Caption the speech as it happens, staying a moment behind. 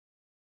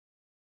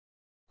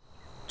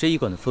这医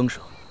馆的风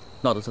声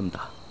闹得这么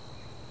大，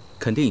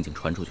肯定已经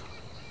传出去了。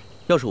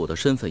要是我的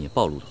身份也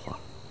暴露的话，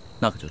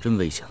那可就真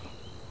危险了。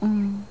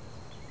嗯，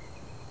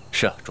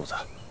是啊，主子。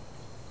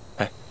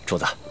哎，主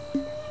子，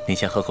您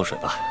先喝口水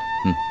吧。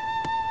嗯。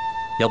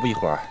要不一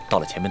会儿到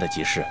了前面的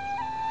集市，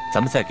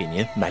咱们再给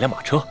您买辆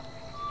马车。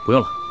不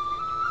用了，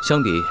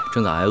相比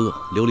正在挨饿、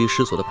流离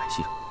失所的百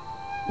姓，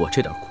我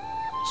这点苦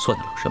算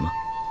得了什么？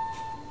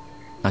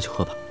拿去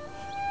喝吧。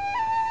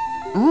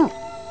嗯。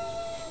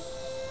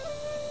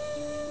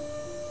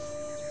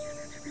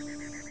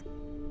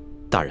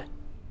大人，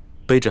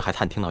卑职还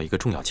探听到一个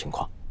重要情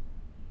况：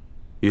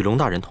与龙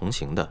大人同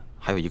行的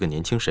还有一个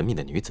年轻神秘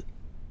的女子，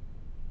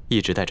一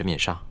直戴着面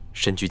纱，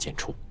深居简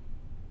出，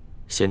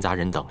闲杂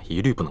人等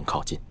一律不能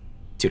靠近，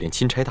就连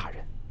钦差大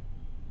人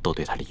都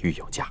对她礼遇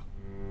有加。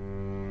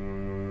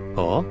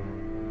哦，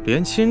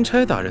连钦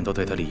差大人都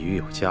对她礼遇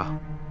有加。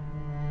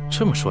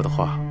这么说的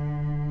话，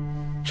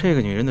这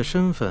个女人的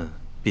身份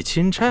比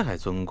钦差还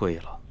尊贵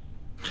了。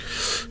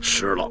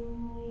是了，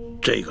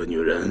这个女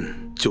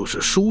人就是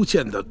舒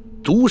剑的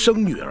独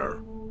生女儿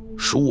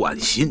舒婉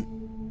心。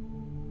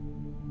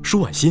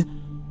舒婉心？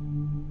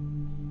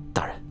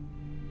大人，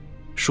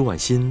舒婉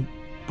心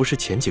不是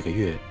前几个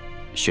月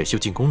选秀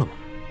进宫了吗？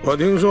我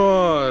听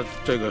说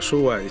这个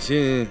舒婉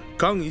心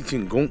刚一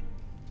进宫，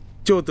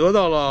就得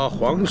到了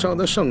皇上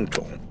的圣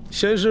宠，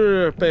先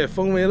是被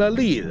封为了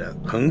丽人，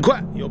很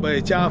快又被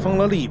加封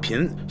了丽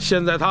嫔，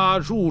现在她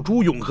入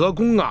主永和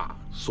宫啊。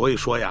所以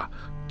说呀，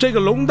这个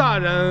龙大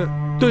人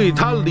对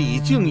她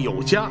礼敬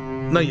有加，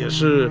那也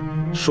是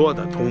说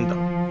得通的。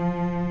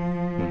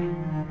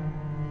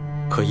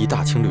可依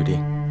大清律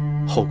令，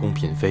后宫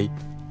嫔妃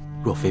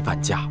若非伴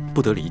驾，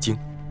不得离京，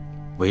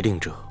违令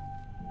者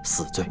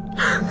死罪。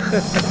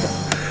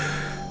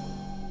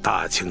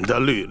大清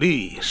的律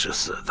例是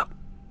死的，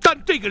但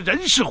这个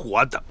人是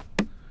活的。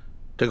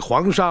这个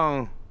皇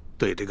上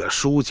对这个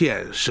舒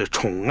剑是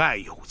宠爱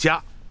有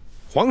加，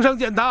皇上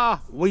见他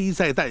危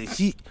在旦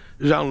夕，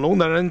让龙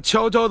大人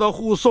悄悄地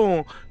护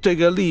送这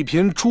个丽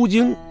嫔出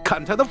京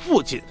看他的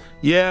父亲，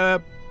也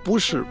不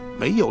是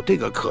没有这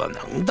个可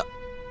能的。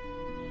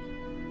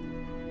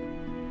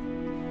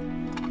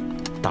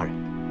大人，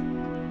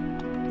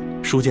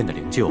舒剑的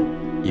灵柩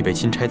已被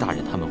钦差大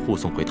人他们护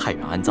送回太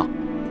原安葬，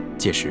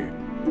届时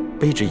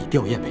卑职以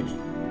吊唁为名，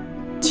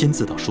亲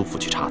自到舒府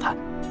去查探，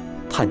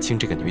探清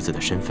这个女子的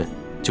身份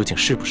究竟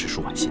是不是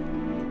舒婉心。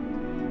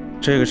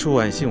这个舒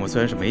婉心我虽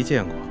然是没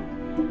见过，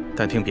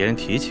但听别人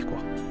提起过。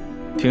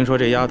听说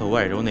这丫头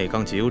外柔内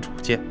刚，极有主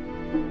见。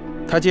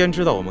她既然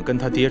知道我们跟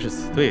她爹是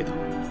死对头，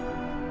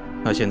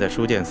那现在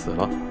舒剑死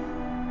了，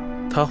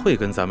她会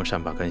跟咱们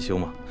善罢甘休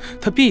吗？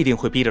她必定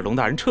会逼着龙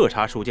大人彻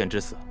查舒剑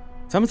之死，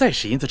咱们再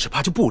使银子，只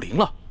怕就不灵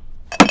了。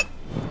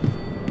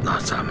那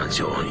咱们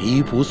就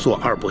一不做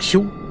二不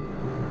休。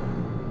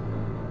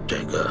这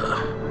个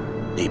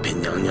丽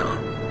嫔娘娘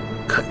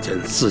看见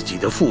自己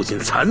的父亲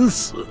惨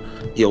死，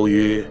由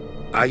于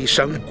哀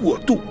伤过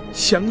度，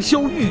想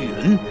消玉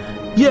殒，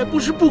也不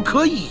是不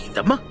可以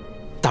的吗？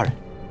大人，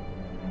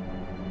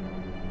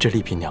这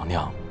丽嫔娘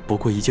娘不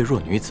过一介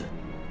弱女子，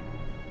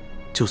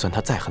就算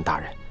她再恨大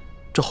人，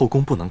这后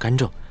宫不能干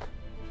政，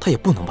她也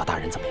不能把大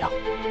人怎么样。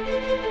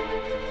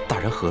大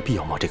人何必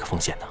要冒这个风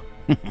险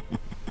呢？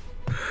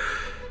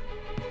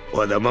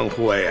我的孟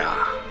护卫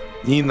啊，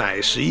你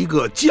乃是一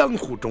个江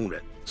湖中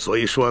人，所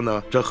以说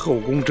呢，这后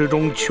宫之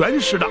中权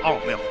势的奥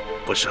妙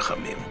不是很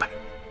明白。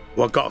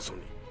我告诉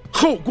你，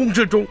后宫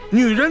之中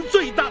女人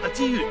最大的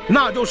机遇，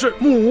那就是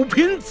母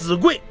凭子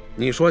贵。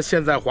你说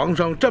现在皇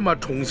上这么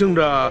宠幸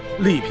着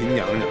丽嫔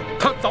娘娘，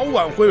她早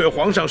晚会为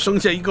皇上生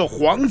下一个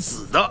皇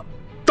子的。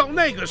到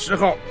那个时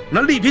候，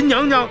那丽嫔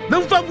娘娘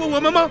能放过我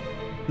们吗？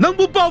能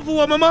不报复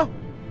我们吗？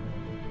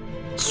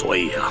所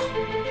以啊，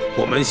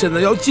我们现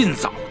在要尽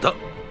早的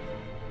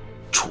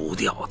除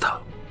掉他。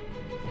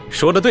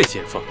说得对，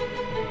先锋。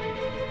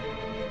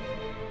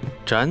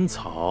斩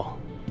草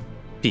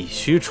必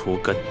须除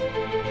根。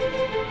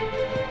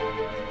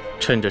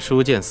趁着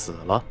舒剑死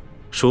了，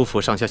舒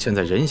府上下现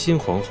在人心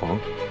惶惶，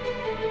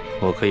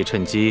我可以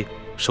趁机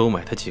收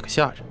买他几个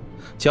下人，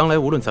将来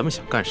无论咱们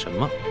想干什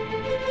么，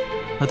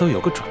那都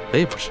有个准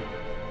备，不是？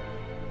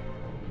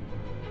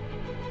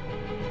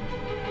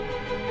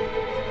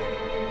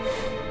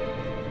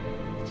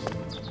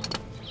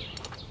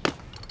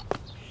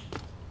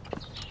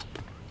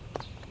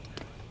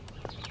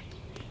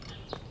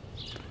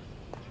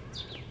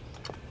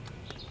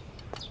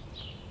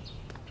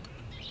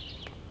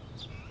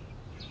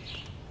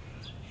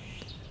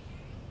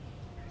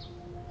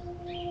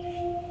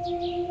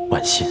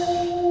婉心，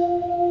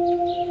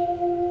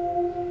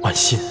婉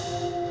心，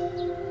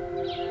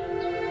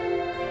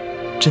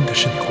真的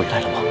是你回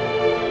来了吗？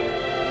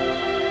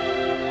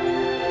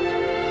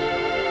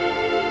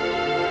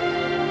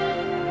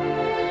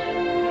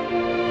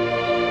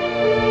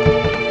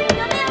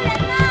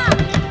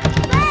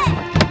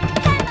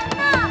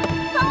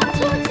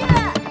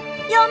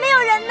有没有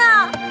人呢？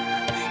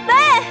喂，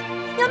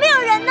有没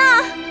有人呢？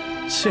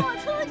切，放我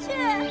出去！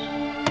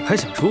还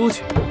想出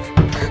去？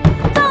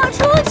放我出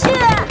去！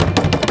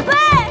喂，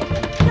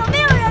有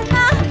没有人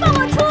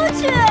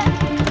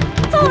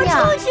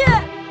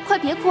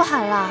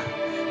了。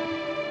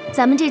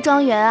咱们这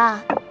庄园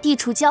啊，地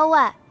处郊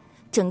外，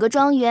整个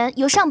庄园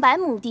有上百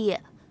亩地，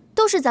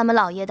都是咱们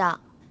老爷的。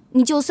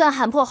你就算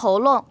喊破喉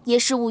咙也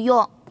是无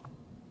用。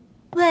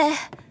喂，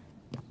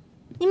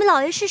你们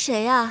老爷是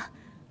谁啊？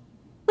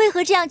为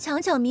何这样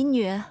强抢民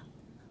女？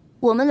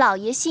我们老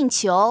爷姓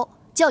裘，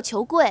叫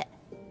裘贵。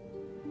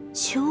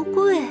裘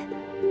贵？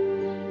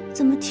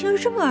怎么听着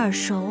这么耳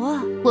熟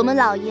啊？我们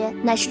老爷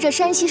乃是这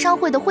山西商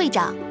会的会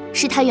长，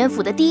是太原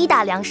府的第一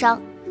大粮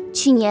商。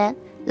去年，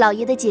老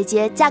爷的姐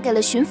姐嫁给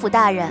了巡抚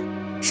大人，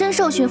深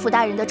受巡抚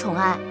大人的宠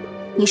爱。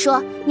你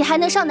说，你还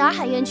能上哪儿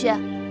喊冤去？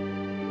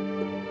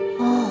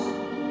哦，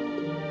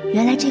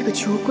原来这个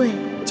裘贵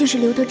就是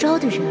刘德昭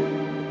的人。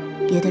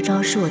刘德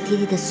昭是我爹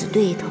爹的死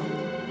对头，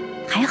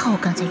还好我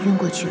刚才晕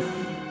过去了，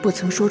不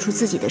曾说出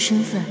自己的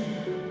身份，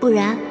不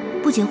然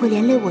不仅会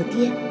连累我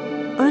爹，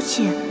而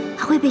且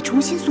还会被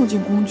重新送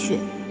进宫去，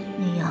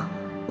那样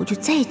我就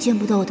再也见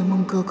不到我的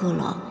孟哥哥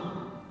了。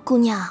姑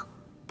娘，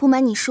不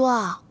瞒你说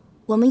啊，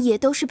我们也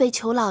都是被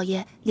裘老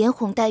爷连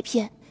哄带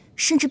骗，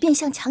甚至变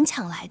相强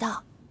抢来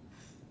的。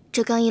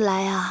这刚一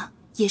来啊，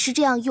也是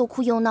这样又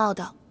哭又闹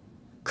的。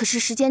可是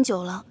时间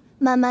久了，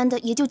慢慢的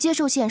也就接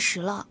受现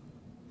实了。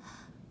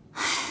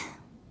唉，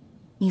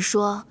你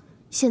说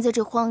现在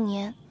这荒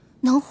年，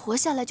能活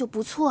下来就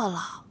不错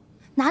了，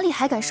哪里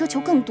还敢奢求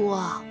更多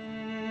啊？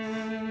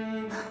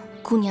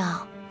姑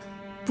娘，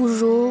不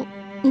如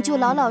你就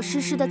老老实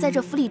实的在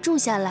这府里住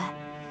下来，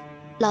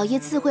老爷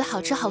自会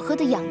好吃好喝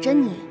的养着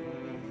你，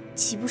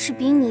岂不是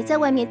比你在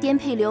外面颠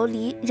沛流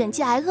离、忍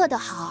饥挨饿的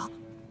好？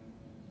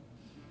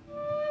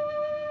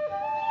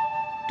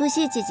多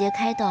谢姐姐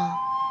开导，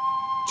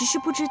只是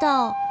不知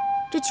道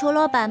这裘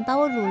老板把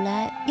我掳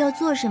来要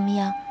做什么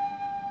呀？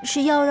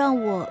是要让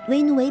我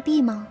为奴为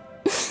婢吗？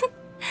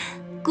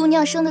姑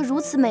娘生得如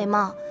此美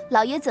貌，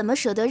老爷怎么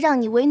舍得让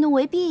你为奴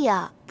为婢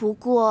呀？不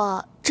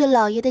过这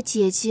老爷的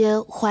姐姐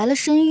怀了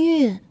身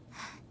孕，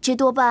这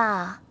多半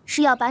啊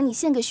是要把你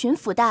献给巡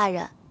抚大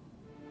人。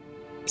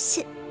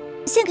献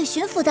给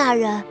巡抚大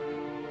人？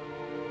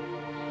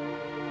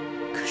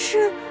可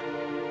是，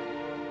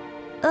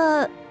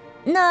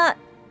那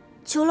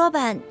裘老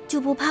板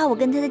就不怕我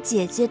跟他的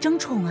姐姐争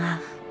宠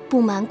啊？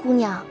不瞒姑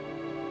娘，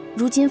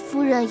如今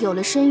夫人有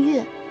了身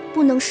孕，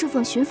不能侍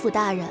奉巡抚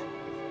大人，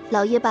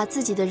老爷把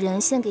自己的人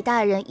献给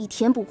大人以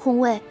填补空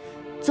位，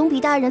总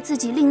比大人自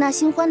己另纳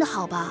新欢的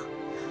好吧？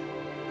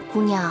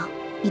姑娘，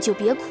你就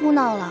别哭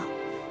闹了，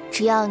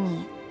只要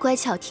你乖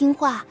巧听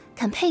话，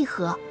肯配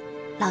合，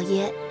老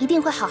爷一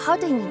定会好好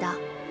对你的，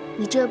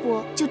你这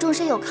不就终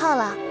身有靠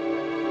了？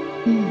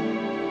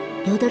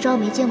刘德昭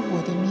没见过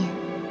我的面，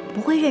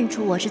不会认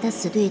出我是他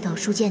死对头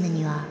舒建的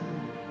女儿。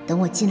等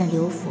我进了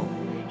刘府，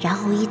然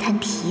后一弹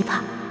琵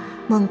琶，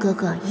孟哥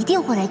哥一定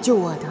会来救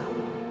我的。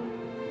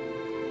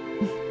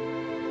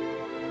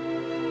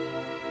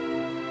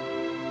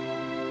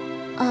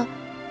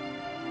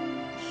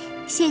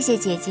谢谢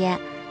姐姐，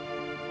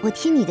我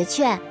听你的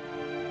劝，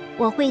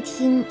我会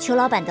听裘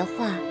老板的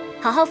话，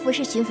好好服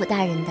侍巡抚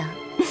大人的。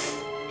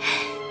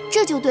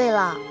这就对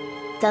了，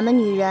咱们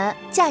女人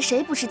嫁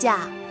谁不是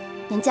嫁？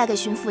能嫁给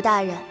巡抚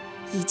大人，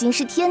已经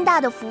是天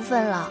大的福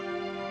分了。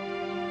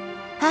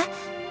哎，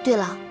对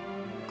了，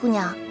姑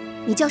娘，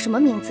你叫什么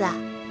名字啊？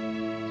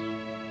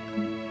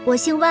我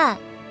姓万，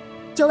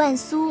叫万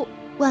苏。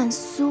万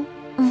苏，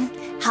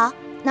好，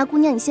那姑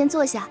娘你先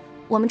坐下，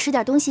我们吃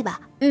点东西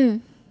吧。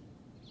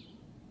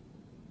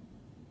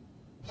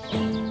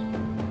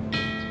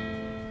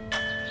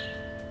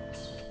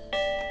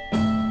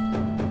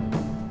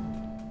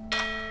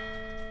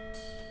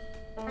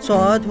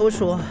所图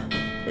说，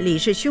李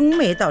氏兄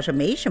妹倒是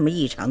没什么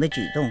异常的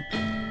举动，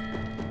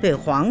对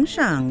皇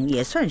上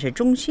也算是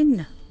忠心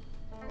呢。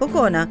不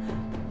过呢，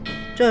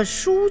这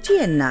舒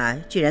建呢，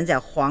居然在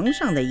皇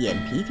上的眼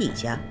皮底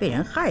下被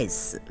人害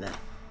死了。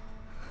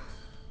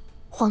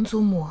皇祖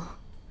母，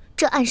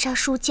这暗杀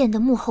舒建的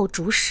幕后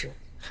主使，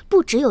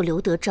不只有刘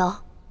德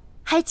昭，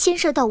还牵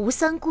涉到吴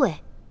三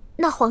桂。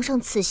那皇上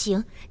此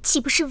行岂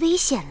不是危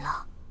险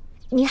了？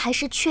您还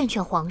是劝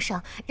劝皇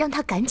上，让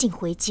他赶紧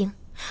回京，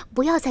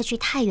不要再去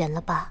太原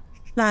了吧。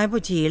来不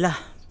及了，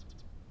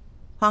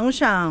皇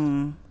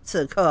上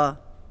此刻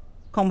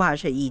恐怕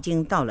是已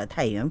经到了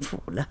太原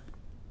府了。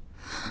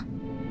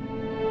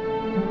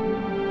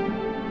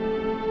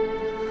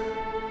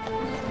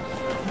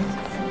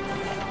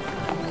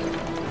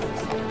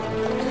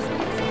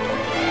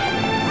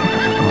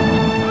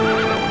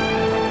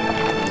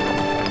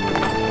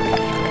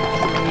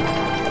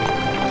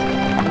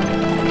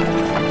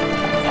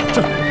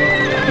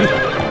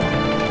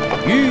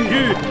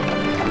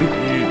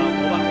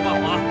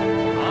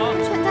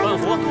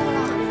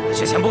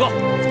这钱不够。老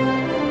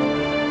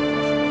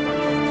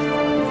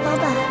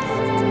板，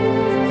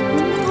能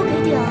不能多给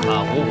点啊？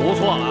半壶不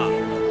错了，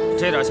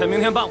这点钱明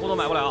天半壶都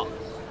买不了。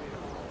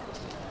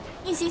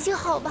你行行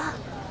好吧。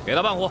给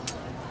他半壶。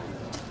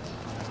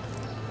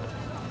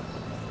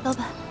老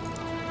板，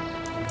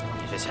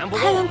你这钱不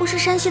够。太原不是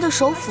山西的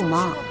首府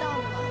吗？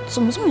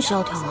怎么这么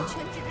萧条啊？全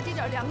指着这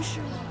点粮食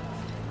了。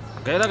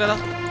给他。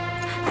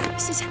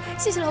谢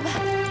谢老板。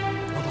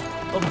老板，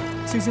老板，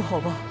行行好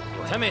吧。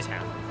有钱没钱，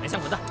没钱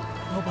滚蛋！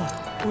老板，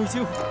我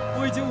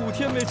已经5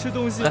天没吃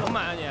东西了。能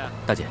买啊你？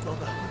大姐，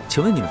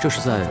请问你们这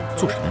是在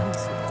做什么呀？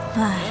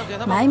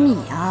哎，买米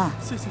啊！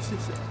谢谢。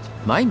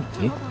买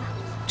米？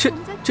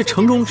这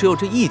城中只有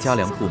这一家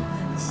粮铺吗？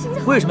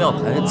为什么要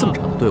排这么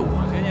长的队伍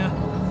啊？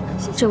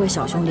这位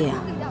小兄弟啊，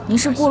您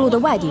是过路的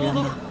外地人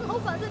吗？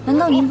难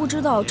道您不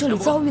知道这里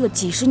遭遇了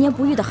几10年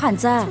不遇的旱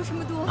灾？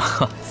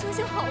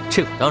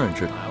这个我当然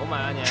知道，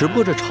只不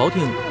过这朝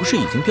廷不是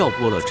已经调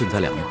拨了赈灾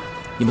粮吗？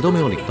你们都没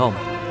有领到吗？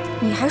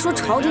你还说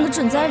朝廷的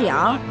赈灾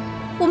粮，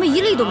我们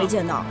一粒都没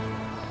见到，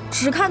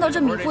只看到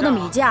这米铺的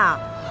米价，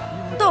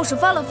倒是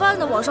翻了翻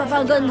的往上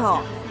翻跟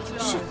头。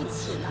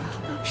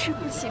吃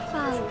不起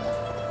饭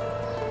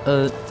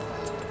了。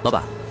老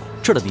板，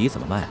这儿的米怎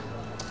么卖啊？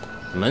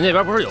你们那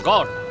边不是有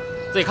告示吗？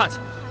自己看去。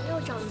还要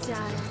涨价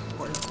呀？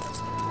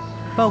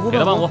半壶，给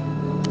他半壶。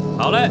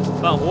好嘞，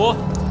半壶，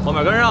后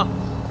面跟上。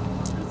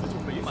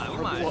买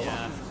不买你？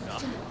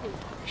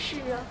是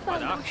啊，饭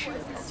都吃不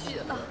起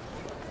了。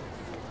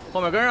后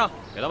面跟上，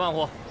给他半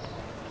壶。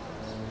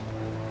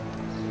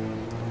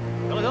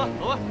行了，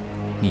走吧。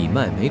米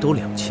卖每斗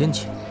2000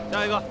钱。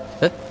下一个。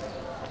哎，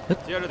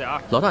接着点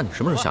儿。老大，你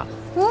什么时候下来？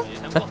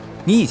哎，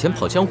你以前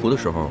跑江湖的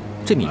时候，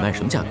这米卖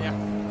什么价格？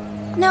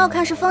那要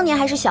看是丰年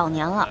还是小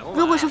年了。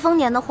如果是丰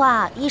年的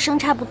话，1升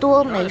差不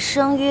多每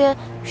升约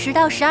10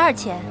到12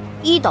钱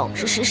，1斗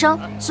是10升，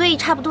所以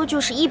差不多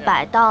就是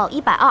100到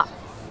120。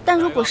但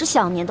如果是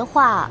小年的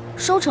话，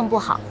收成不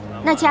好，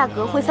那价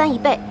格会翻1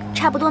倍，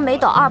差不多每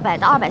斗200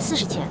到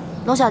240钱。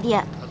龙小弟，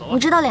你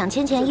知道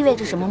2000钱意味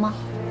着什么吗？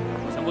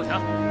不行，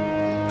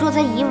若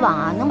在以往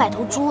啊，能买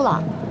头猪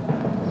了。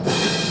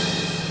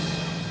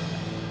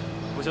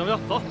不行，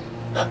走。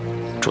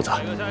主子，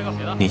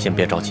您先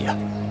别着急啊，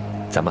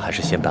咱们还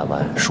是先办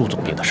完舒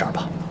总兵的事儿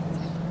吧。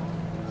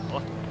走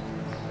了，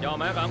要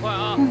买赶快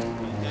啊！明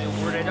天又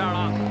不是这价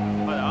了，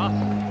快点啊！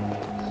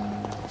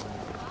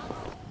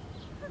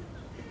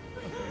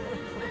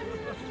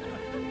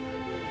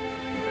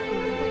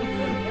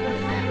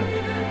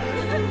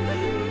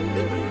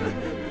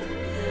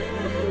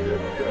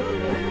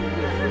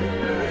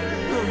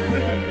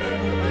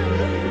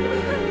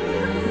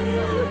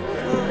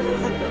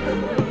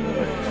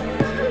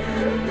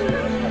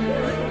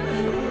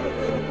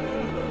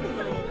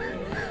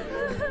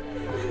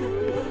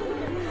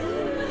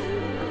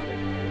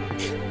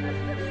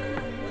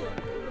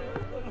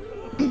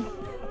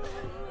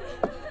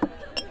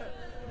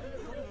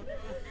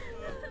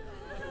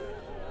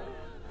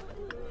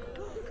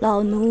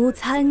老奴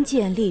参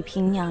见丽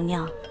嫔娘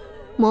娘。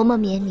嬷嬷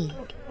免礼。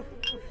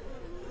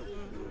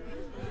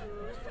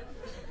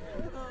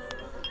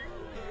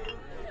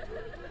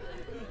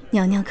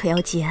娘娘可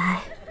要节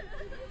哀，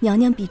娘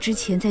娘比之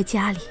前在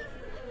家里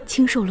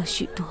清瘦了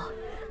许多，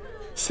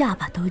下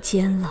巴都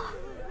尖了。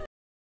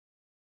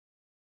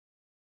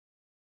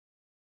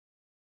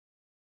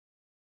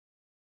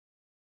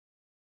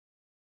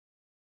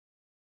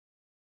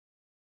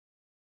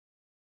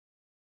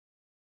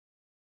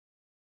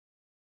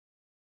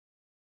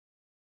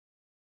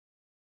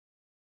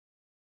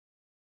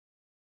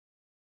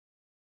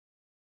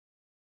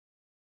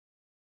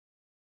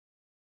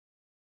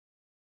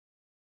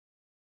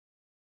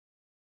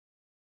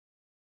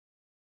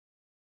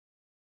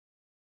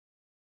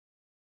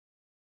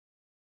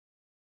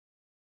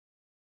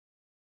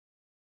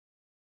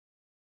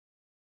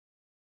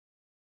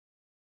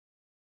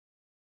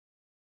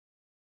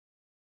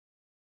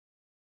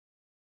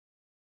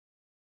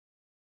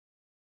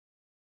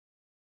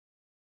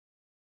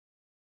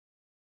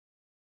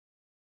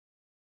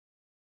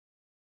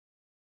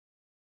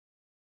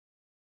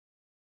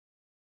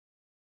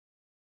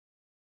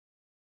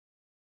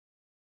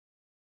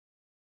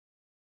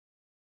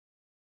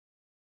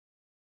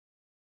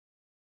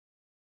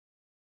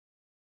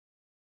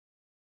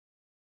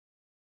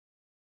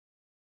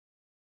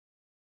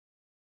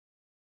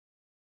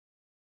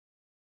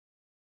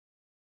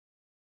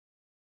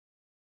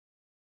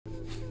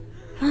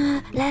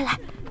来，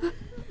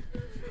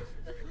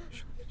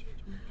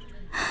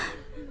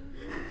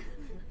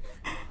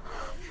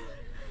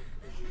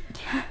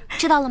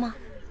知道了吗？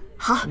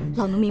好，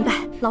老奴明白，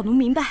老奴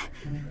明白。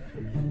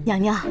娘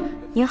娘，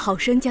您好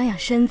生养养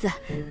身子，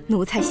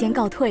奴才先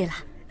告退了。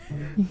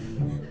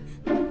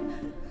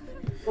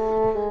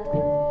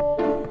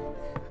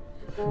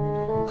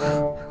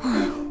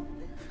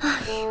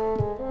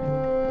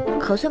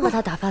可算把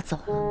他打发走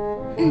了。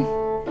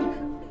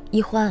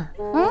一欢，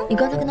你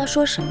刚才跟他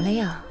说什么了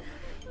呀？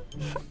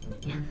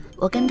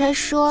我跟他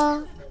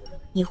说，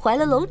你怀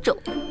了楼种，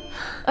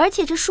而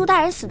且这舒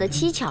大人死的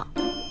蹊跷，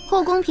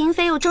后宫嫔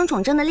妃又争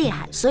宠争得厉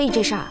害，所以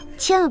这事儿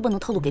千万不能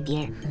透露给别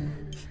人。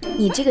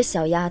你这个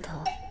小丫头，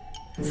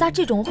撒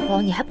这种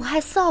谎你还不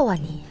害臊啊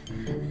你？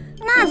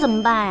那怎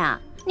么办呀？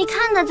你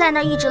看他在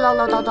那一直唠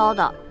唠叨叨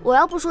的，我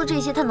要不说这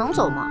些，他能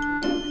走吗？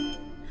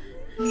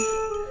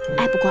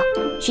哎，不过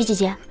徐姐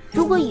姐，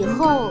如果以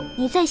后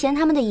你再嫌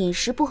他们的饮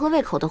食不合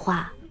胃口的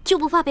话，就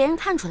不怕别人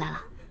看出来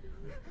了。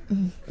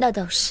那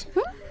倒是。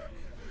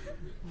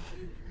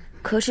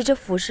可是这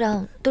府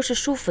上都是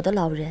舒府的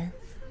老人，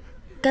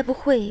该不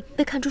会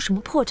被看出什么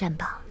破绽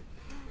吧？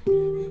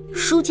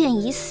书剑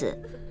已死，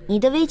你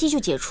的危机就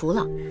解除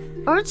了。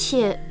而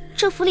且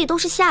这府里都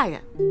是下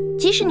人，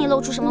即使你露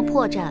出什么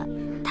破绽，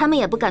他们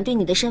也不敢对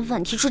你的身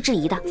份提出质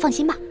疑的。放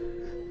心吧。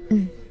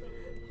嗯。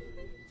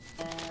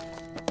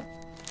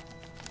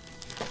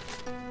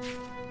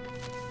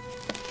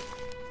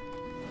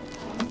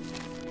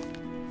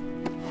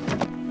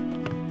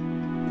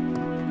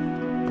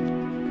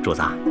主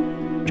子，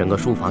整个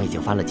书房已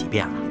经翻了几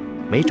遍了，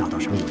没找到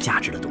什么有价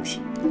值的东西。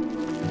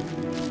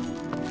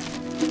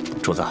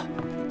主子，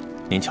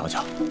您瞧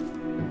瞧，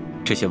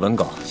这些文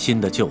稿，新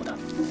的旧的，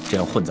这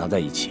样混杂在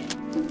一起，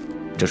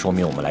这说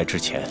明我们来之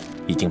前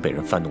已经被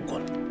人翻弄过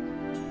了。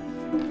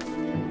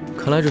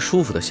看来这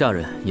书府的下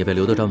人也被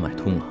刘德昭买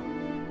通了，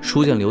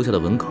书剑留下的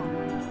文稿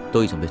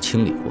都已经被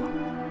清理过了。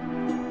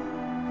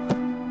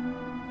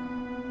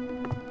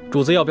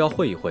主子要不要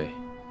会一会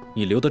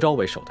以刘德昭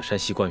为首的山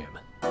西官员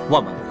们？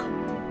万万不可！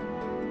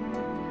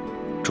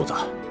主子，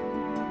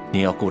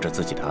您要顾着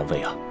自己的安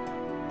危啊！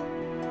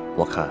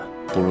我看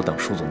不如等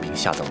舒总兵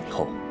下葬以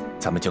后，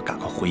咱们就赶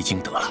快回京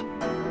得了。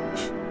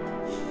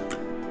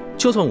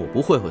就算我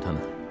不会他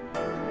们，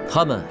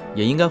他们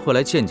也应该会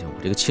来见见我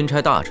这个钦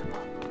差大臣吧。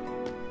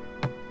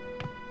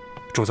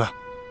主子，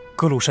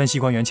各路山西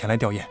官员前来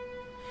吊唁，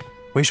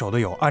为首的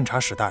有按察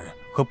使大人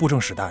和布政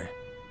使大人，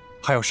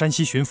还有山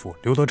西巡抚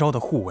刘德昭的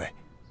护卫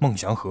孟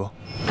祥和。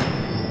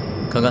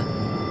看看，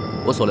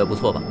我所料不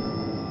错吧？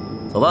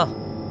走吧，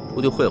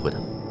出去会会他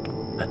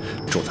们。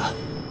主子，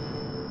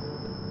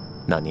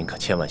那您可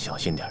千万小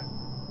心点，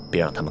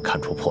别让他们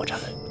看出破绽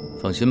来。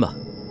放心吧，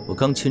我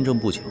刚亲政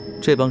不久，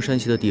这帮山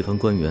西的地方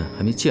官员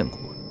还没见过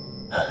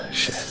我。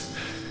是。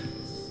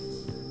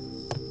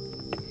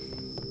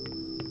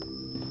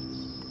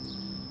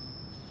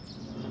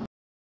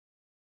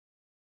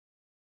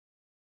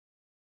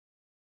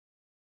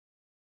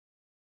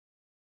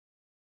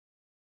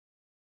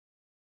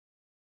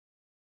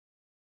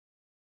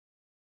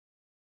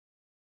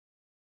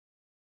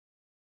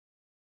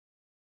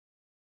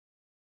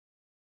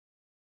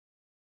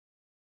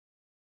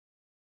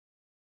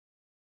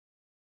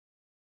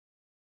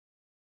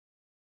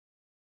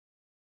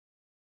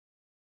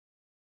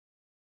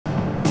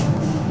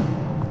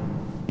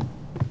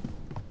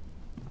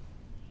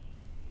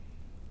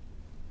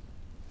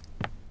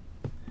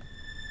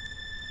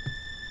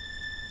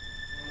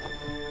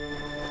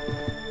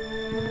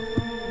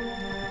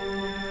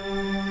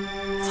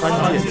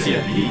参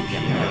见丽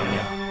嫔娘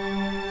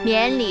娘。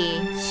免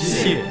礼。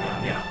谢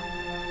娘娘。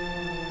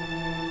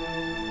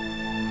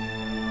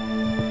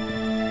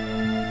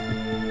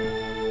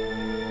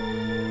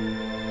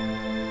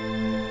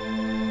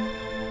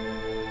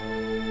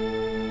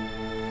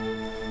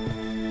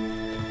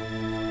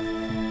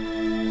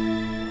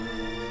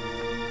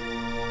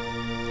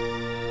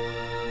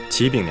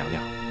启禀娘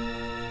娘，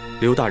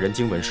刘大人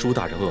经闻舒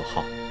大人噩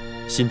耗，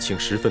心情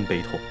十分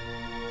悲痛，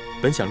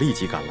本想立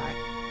即赶来，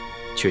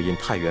却因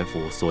太原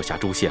府所辖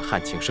诸县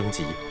旱情升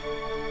级，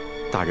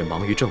大人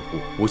忙于政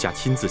务，无暇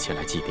亲自前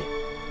来祭奠，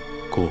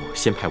故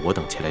先派我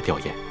等前来吊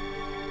唁，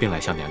并来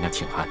向娘娘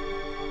请安，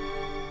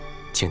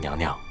请娘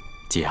娘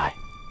节哀。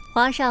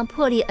皇上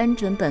破例恩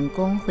准本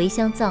宫回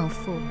乡葬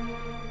父，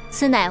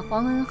此乃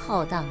皇恩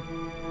浩荡，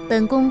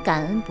本宫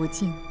感恩不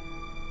尽。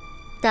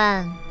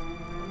但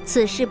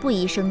此事不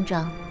宜声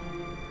张，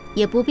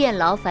也不便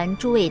劳烦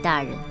诸位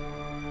大人，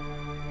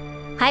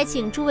还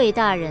请诸位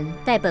大人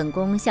代本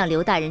宫向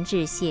刘大人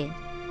致谢。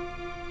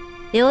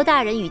刘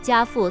大人与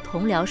家父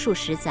同僚数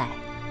十载，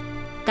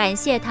感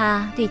谢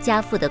他对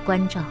家父的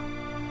关照。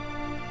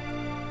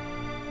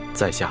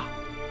在下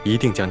一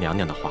定将娘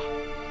娘的话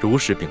如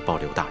实禀报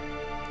刘大人。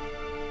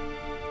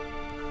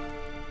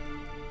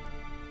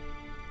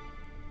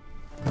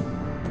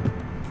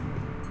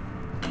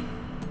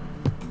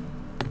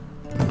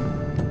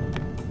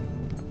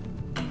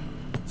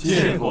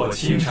见过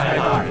钦差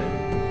大人。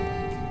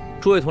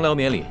诸位同僚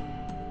免礼。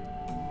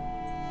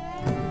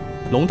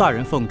龙大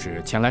人奉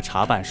旨前来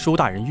查办舒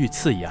大人遇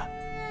刺一案，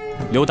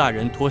刘大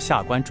人托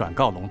下官转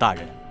告龙大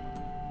人，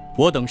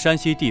我等山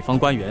西地方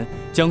官员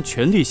将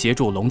全力协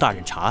助龙大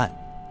人查案，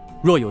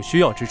若有需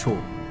要之处，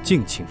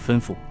敬请吩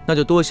咐。那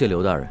就多谢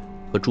刘大人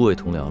和诸位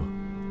同僚了。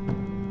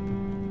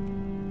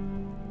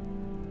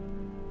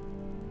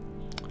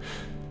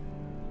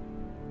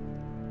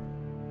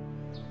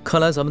看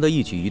来咱们的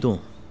一举一动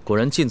果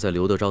然尽在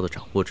刘德昭的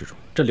掌握之中。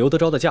这刘德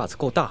昭的架子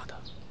够大的，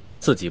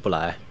自己不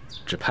来，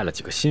只派了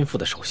几个心腹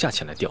的手下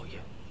前来吊唁。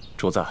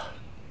主子，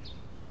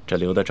这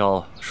刘德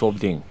昭说不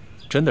定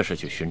真的是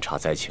去巡查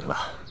灾情了。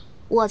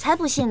我才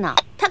不信呢，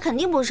他肯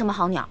定不是什么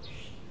好鸟。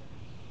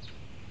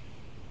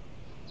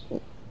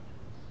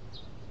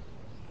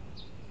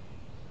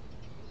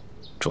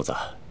主子，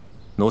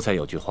奴才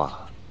有句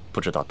话，不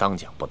知道当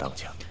讲不当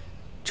讲。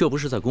这不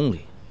是在宫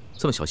里，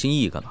这么小心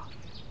翼翼干嘛？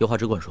有话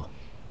只管说。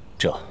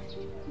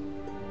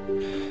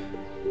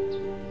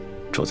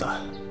主子，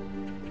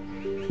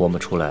我们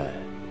出来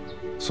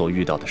所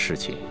遇到的事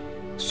情，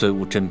虽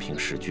无真凭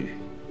实据，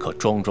可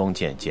桩桩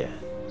件件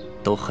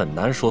都很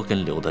难说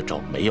跟刘德昭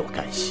没有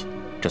干系。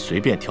这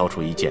随便挑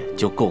出一件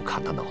就够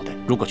砍他脑袋。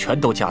如果全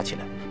都加起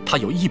来，他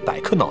有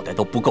100颗脑袋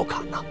都不够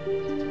砍呐。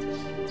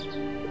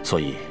所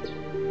以，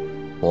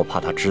我怕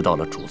他知道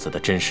了主子的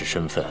真实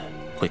身份，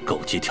会狗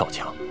急跳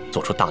墙，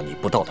做出大逆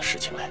不道的事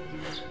情来。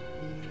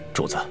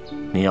主子，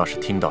您要是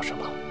听到什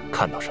么、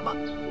看到什么，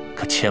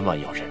可千万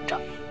要忍着，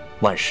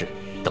万事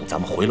等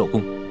咱们回了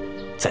宫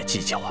再计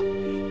较啊。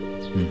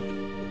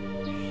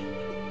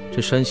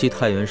这山西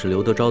太原是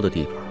刘德昭的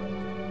地盘，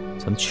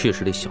咱们确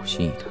实得小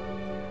心一点。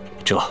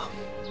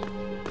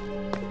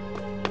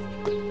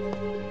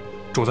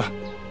主子，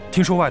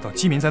听说外头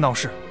饥民在闹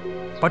事，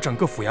把整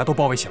个府衙都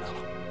包围起来了。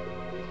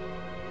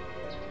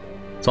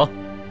走，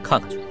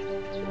看看去。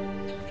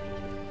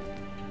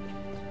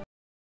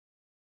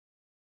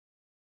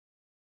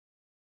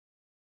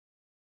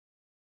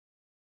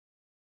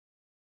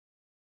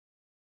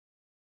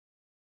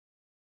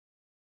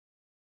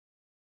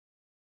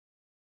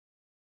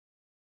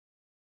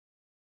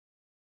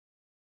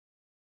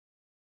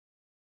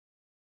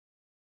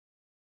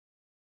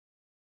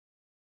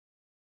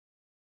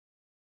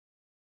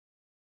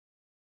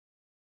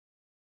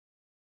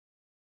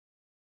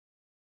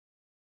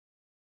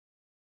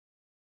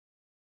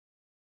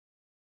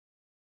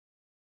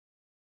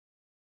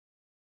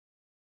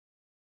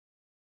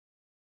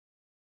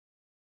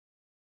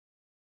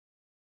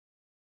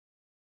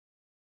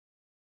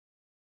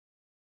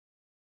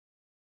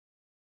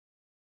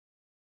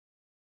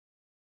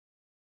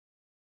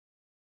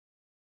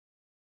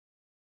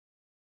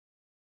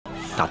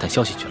打探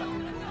消息去了。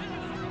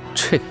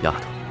这个丫头，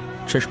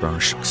真是不让人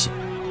省心。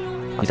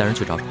你带人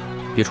去找找，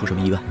别出什么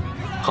意外。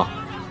好。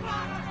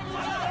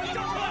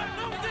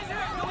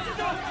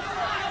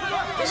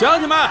乡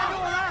亲们，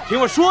听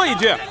我说一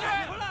句，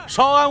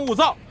稍安勿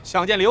躁。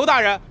想见刘大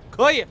人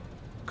可以，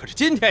可是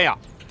今天呀，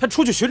他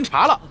出去巡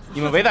查了，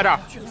你们围在这儿，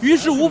于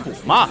事无补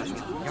嘛。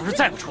要是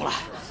再不出来，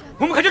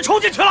我们可就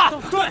冲进去了。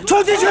对，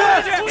冲进去，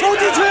冲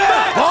进去！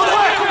后退！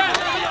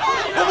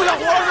我不想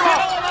活了是吧？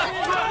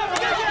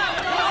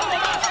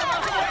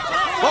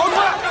后退！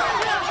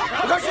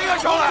我看谁敢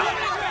上来！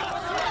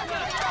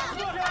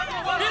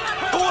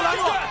给我拦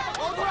住！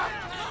后退！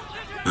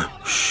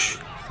嘘！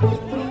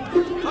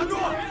拦住！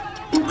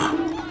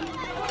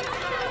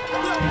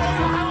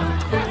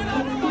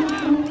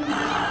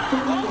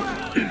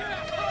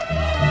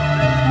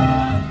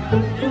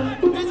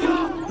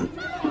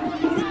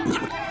你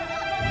们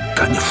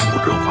赶紧扶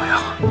着我呀！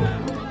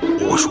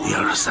我数1、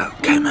2、3，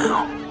开门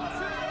啊！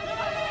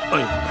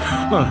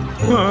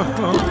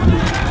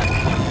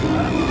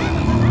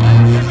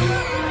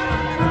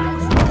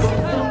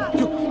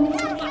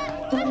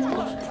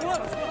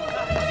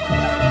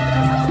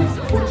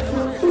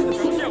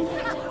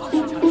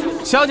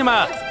乡亲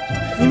们，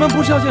你们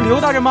不是要见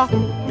刘大人吗？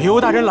刘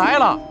大人来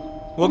了！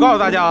我告诉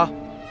大家啊，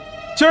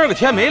今儿个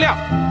天没亮，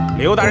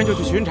刘大人就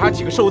去巡查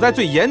几个受灾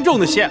最严重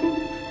的县，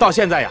到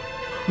现在呀，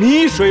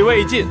米水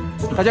未进。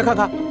大家看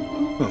看，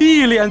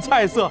一脸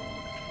菜色，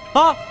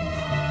啊，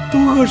都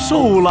饿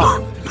瘦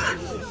了。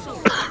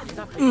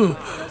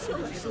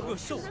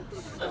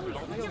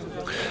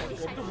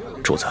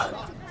主子，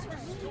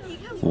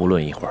无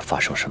论一会儿发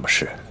生什么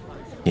事，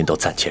您都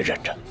暂且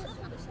忍着，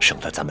省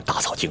得咱们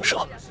打草惊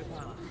蛇。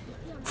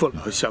父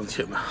老乡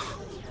亲们，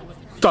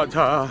大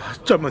家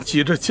这么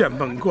急着见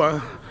本官，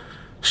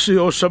是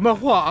有什么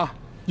话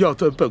要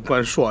对本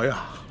官说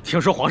呀？听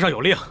说皇上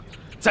有令，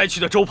灾区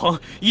的粥棚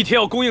一天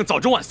要供应早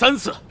中晚3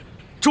次，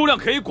粥量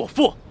可以果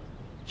腹。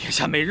眼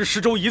下每日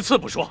施粥1次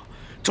不说，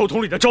粥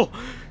桶里的粥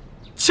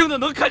清的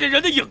能看见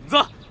人的影子，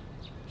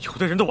有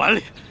的人的碗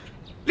里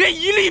连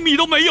1粒米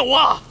都没有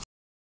啊！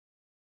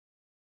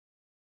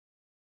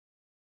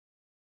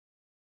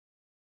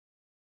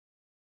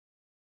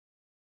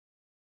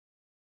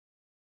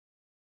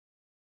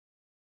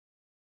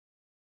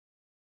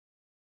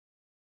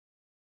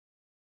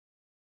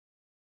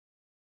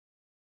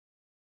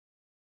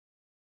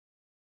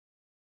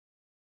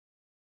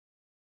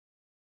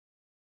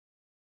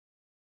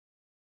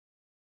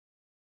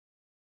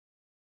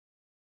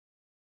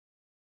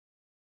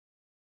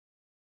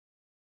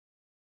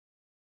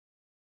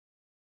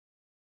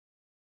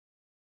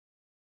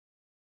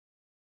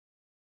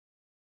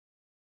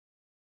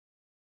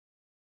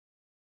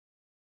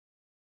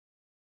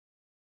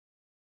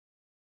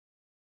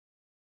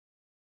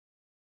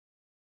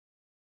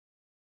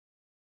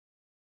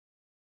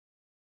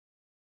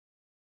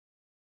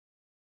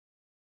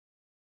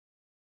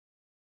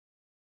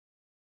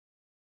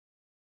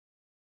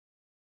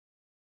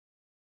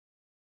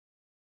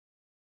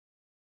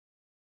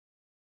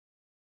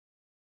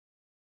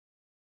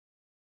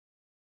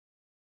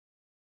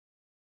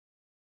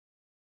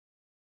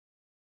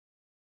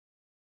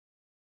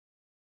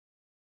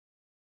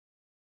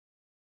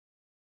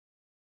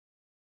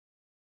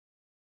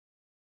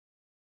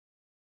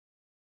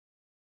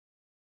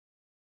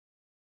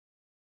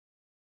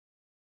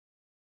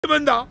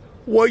们的，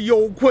我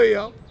有愧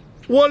呀，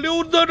我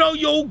刘德昭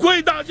有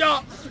愧大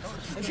家，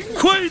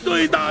愧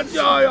对大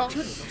家呀！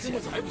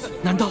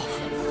难道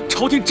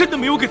朝廷真的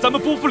没有给咱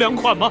们拨付粮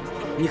款吗？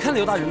你看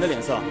刘大人的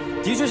脸色，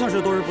的确像是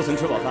多日不曾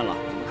吃饱饭了。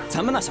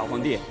咱们那小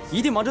皇帝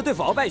一定忙着对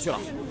付鳌拜去了，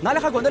哪里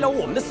还管得了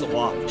我们的死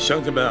活？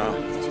乡亲们啊，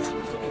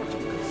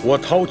我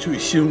掏去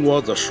心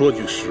窝子说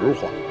句实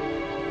话，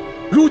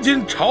如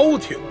今朝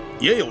廷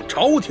也有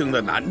朝廷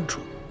的难处，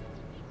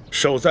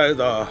受灾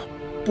的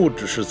不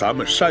只是咱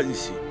们山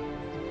西、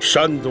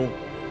山东、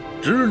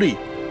直隶、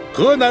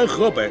河南、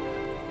河北，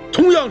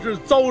同样是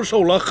遭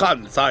受了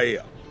旱灾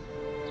呀。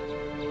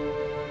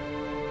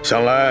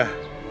想来，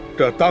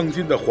这当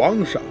今的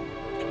皇上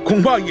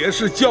恐怕也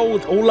是焦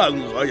头烂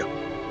额呀。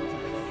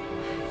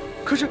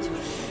可是，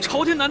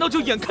朝廷难道就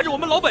眼看着我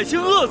们老百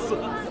姓饿死？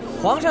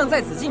皇上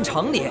在紫禁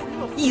城里，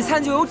一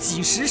餐就有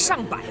几十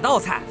上百道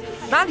菜，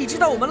哪里知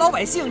道我们老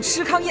百姓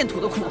吃糠咽土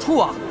的苦处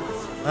啊！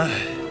哎，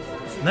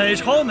哪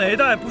朝哪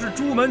代不是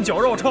朱门酒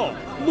肉臭，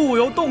路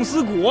有冻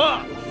死骨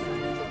啊！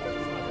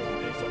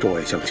诸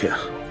位乡亲啊，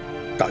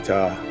大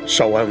家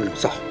稍安勿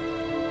躁。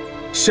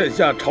现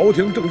下朝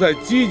廷正在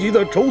积极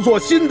地筹措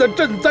新的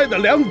赈灾的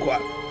粮款，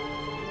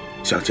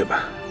乡亲们，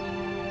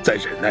再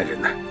忍耐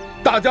忍耐，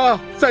大家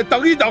再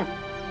等一等。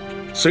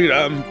虽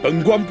然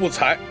本官不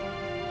才，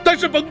但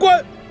是本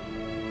官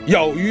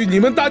要与你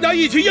们大家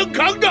一起硬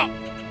扛着，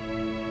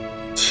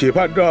期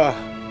盼着、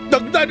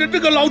等待着这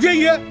个老天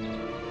爷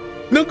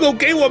能够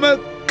给我们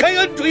开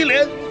恩垂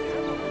怜。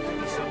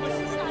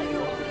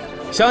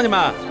乡亲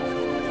们，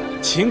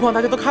情况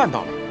大家都看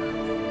到了，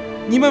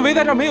你们围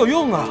在这儿没有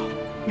用啊！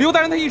刘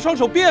大人他一双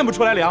手变不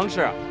出来粮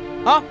食，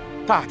啊，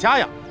大家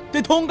呀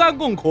得同甘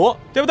共苦，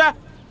对不对？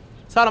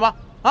散了吧，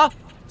啊，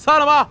散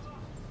了吧。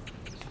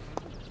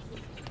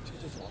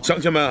乡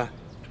亲们，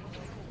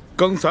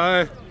刚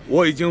才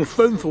我已经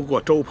吩咐过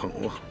周鹏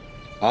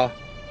了，啊，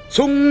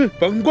从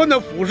本官的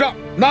府上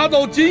拿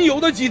到仅有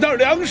的几袋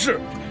粮食，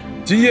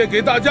今夜给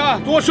大家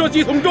多设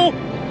几桶粥。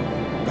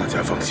大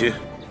家放心，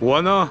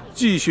我呢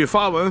继续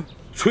发文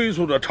催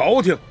促着朝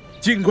廷，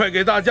尽快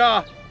给大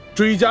家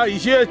追加一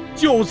些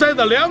救灾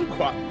的粮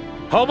款，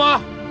好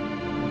吗？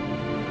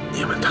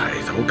你们抬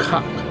头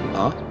看看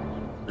啊，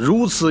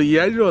如此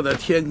炎热的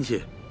天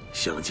气，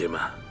乡亲们，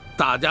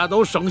大家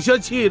都省下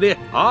气力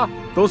啊，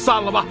都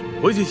散了吧，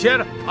回去歇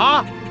着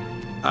啊！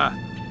哎，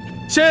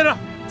歇着，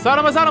散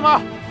了吧，散了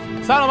吧，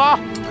散了吧，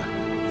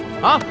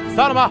啊，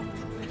散了吧。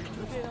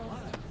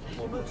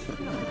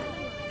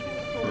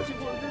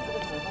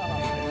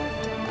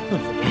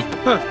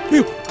哎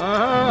呦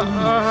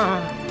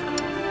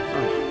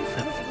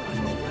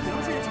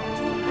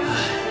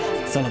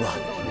散了吧，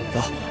走。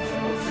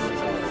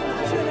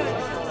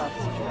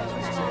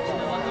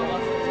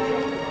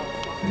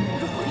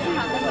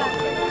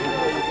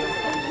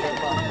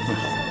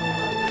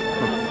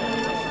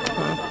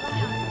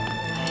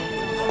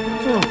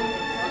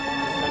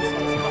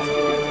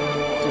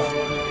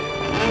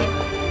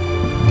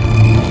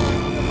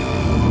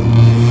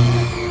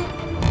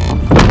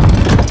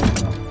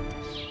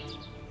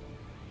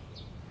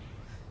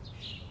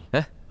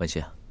哎，文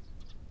心，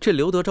这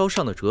刘德昭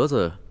上的折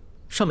子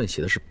上面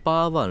写的是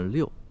8万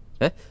6，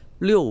哎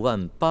，6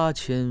万8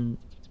千。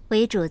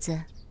韦主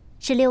子，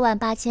是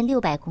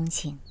68600公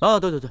顷。啊，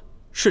对对对，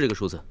是这个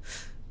数字。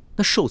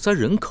那受灾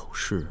人口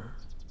是？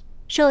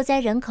受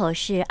灾人口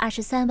是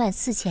23万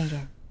4000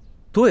人。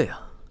对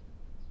啊，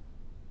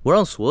我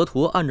让索额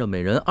图按照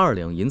每人2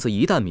两银子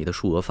1担米的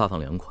数额发放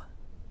粮款，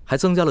还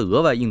增加了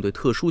额外应对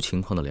特殊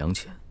情况的粮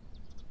钱，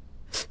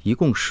一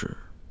共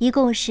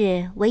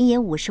是文银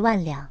50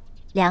万两，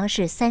粮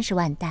食30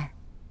万担。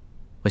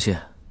文心，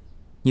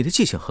你的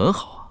记性很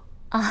好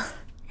啊！啊，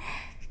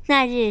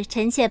那日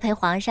臣妾陪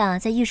皇上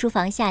在御书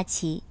房下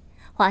棋，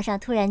皇上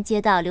突然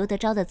接到刘德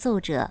昭的奏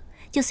折，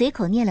就随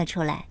口念了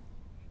出来，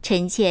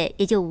臣妾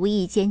也就无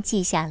意间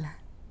记下了。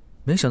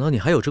没想到你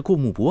还有这过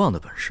目不忘的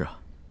本事啊！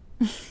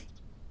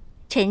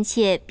臣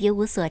妾别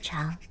无所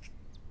长，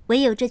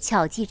唯有这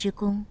巧记之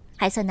功，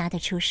还算拿得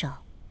出手。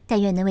但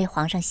愿能为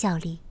皇上效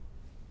力。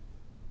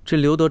这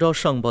刘德昭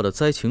上报的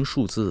灾情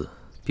数字，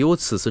比我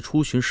此次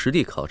出巡实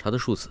地考察的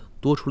数字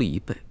多出了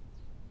1倍。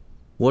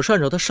我是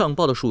按照他上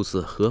报的数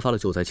字核发了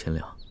救灾钱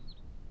粮，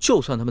就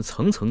算他们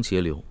层层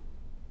截留，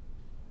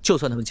就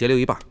算他们截留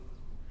一半，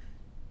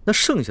那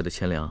剩下的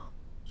钱粮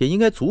也应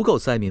该足够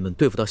灾民们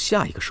对付到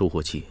下一个收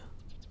获季。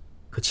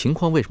可情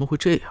况为什么会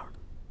这样呢？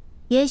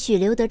也许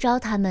刘德昭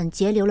他们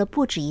截留了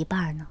不止一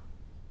半呢。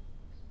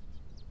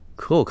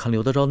可我看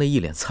刘德昭那一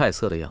脸菜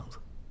色的样子，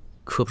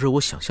可不是我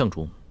想象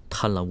中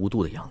贪婪无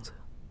度的样子。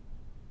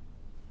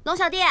龙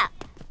小弟，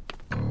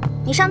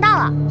你上当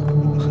了。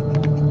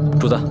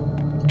主子，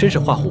真是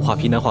画虎画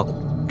皮难画骨，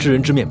知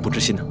人知面不知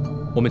心呢。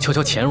我们悄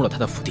悄潜入了他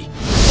的府邸，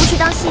不去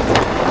当戏子，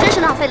真是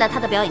浪费了他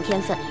的表演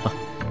天分。啊，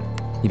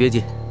你别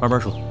急，慢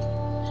慢说。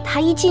他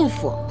一进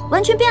府，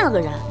完全变了个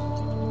人。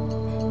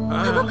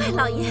快快，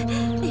老爷，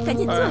哎，赶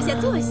紧坐下，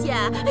坐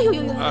下。哎呦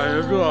呦呦！哎，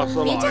热死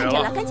老爷了！别站着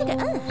了，赶紧给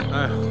摁。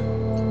哎，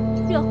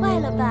热坏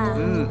了吧？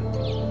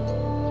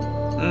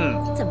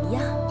怎么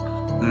样？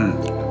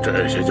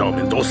这些刁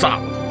民都散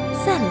了。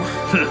散了。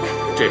哼，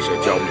这些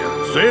刁民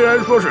虽然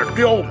说是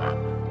刁蛮，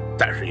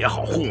但是也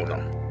好糊弄。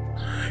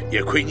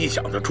也亏你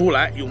想得出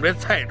来，用这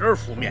菜汁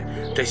敷面，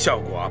这效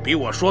果比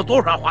我说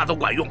多少话都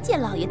管用。见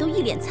老爷都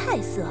一脸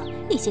菜色，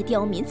那些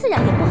刁民自然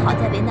也不好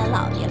再为难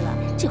老爷了，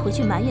只会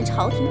去埋怨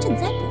朝廷赈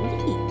灾不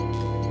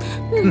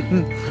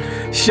力。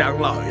想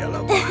老爷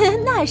了吧？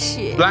那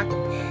是。来，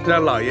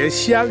让老爷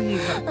香一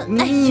个。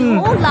哎呦，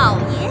老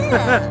爷，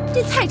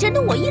这菜沾了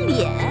我一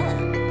脸。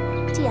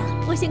这样，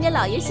我先给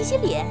老爷洗洗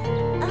脸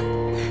啊。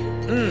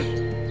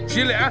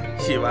洗脸，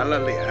洗完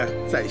了脸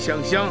再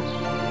香香。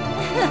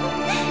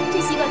这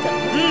西瓜怎么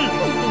了？特意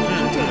给你冰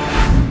这样。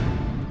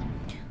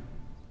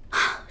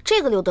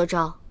这个刘德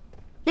昭，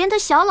连他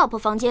小老婆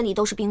房间里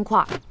都是冰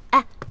块。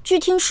哎，据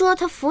听说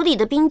他府里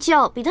的冰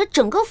窖比他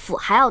整个府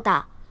还要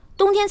大，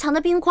冬天藏的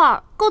冰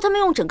块够他们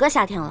用整个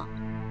夏天了。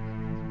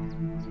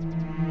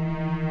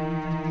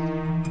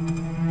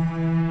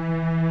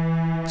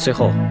随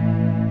后，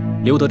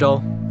刘德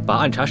昭把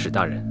按察使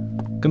大人、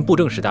跟布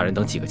政使大人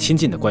等几个亲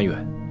近的官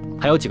员，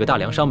还有几个大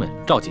粮商们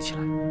召集起来，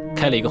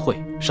开了一个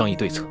会，商议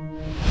对策。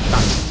大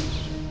人，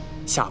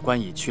下官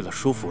已去了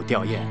书府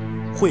吊唁，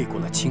会过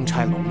了钦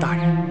差龙大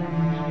人。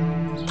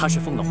他是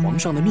奉了皇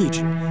上的密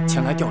旨，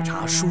前来调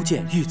查书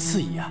剑遇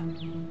刺一案。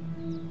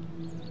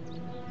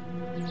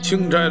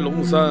钦差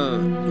龙三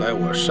来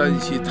我山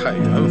西太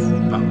原府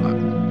办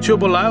案，却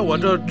不来我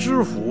这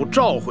知府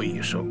召会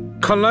一声。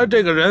看来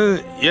这个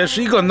人也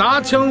是一个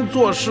拿枪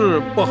做事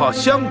不好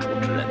相处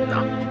之人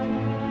呐。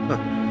哼，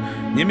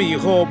你们以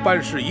后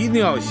办事一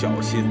定要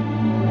小心，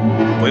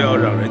不要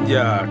让人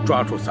家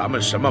抓住咱们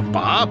什么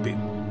把柄。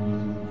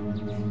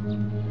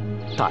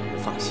大人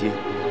放心，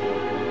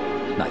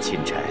那钦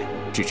差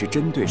只是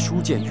针对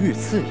书剑遇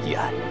刺一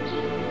案，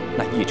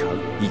那义成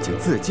已经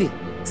自尽，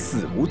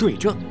死无对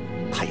证，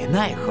他也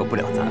奈何不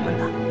了咱们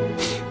呢。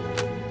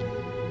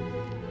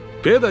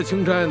别的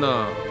钦差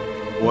呢，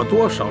我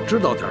多少知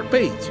道点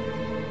背景，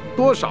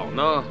多少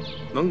呢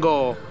能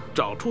够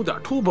找出点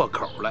突破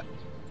口来。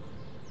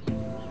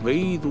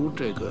唯独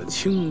这个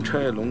钦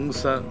差龙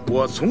三，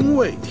我从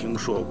未听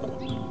说过。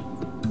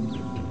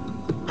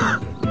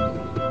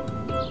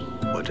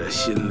我这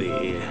心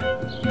里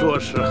着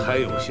实还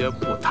有些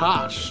不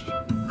踏实。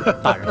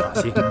大人放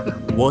心，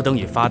我等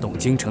已发动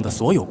京城的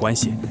所有关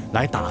系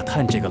来打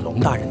探这个龙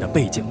大人的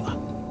背景了。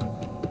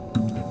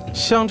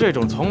像这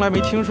种从来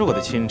没听说过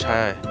的钦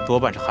差，多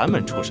半是寒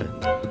门出身，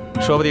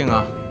说不定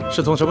啊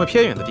是从什么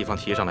偏远的地方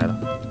提上来的。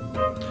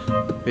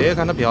别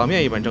看他表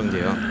面一本正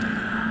经，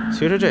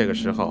其实这个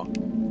时候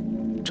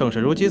正是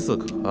如饥似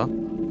渴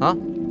啊！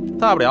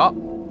大不了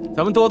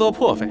咱们多多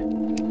破费，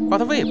把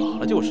他喂饱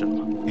了就是了。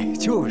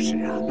就是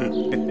啊。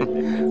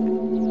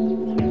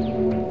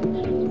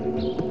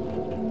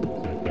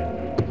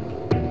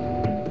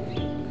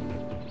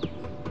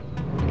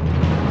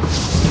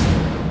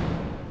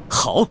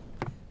好，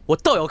我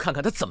倒要看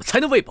看他怎么才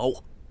能喂饱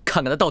我，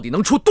看看他到底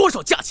能出多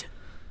少价钱。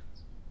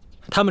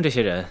他们这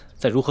些人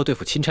在如何对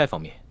付钦差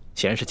方面，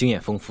显然是经验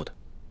丰富的。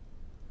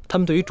他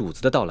们对于主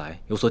子的到来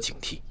有所警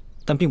惕，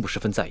但并不十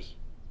分在意。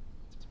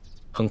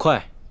很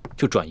快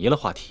就转移了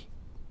话题，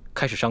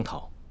开始商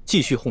讨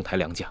继续哄抬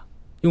粮价，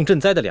用赈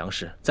灾的粮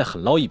食再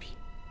狠捞一笔，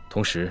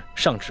同时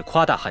上旨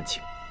夸大旱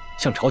情，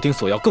向朝廷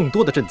索要更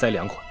多的赈灾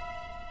粮款。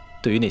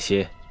对于那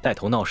些带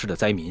头闹事的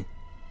灾民，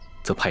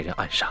则派人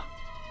暗杀。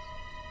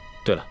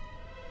对了，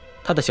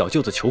他的小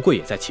舅子裘贵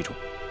也在其中，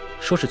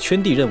说是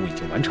圈地任务已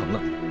经完成了，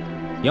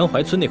杨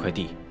怀村那块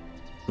地，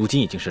如今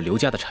已经是刘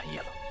家的产业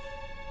了。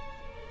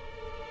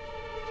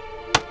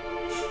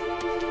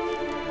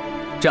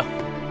这样，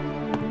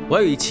我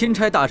要以钦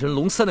差大臣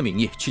龙三的名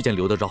义去见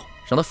刘德昭，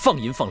让他放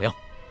银放粮。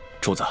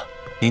主子，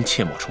您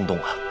切莫冲动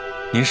啊！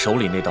您手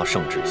里那道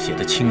圣旨写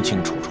得清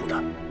清楚楚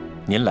的，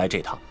您来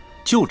这趟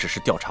就只是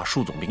调查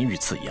舒总兵遇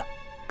刺一案，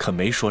可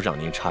没说让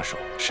您插手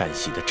山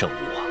西的政务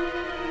啊。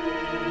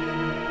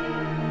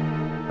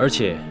而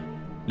且，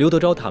刘德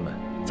昭他们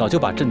早就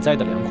把赈灾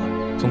的粮款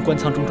从官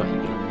仓中转移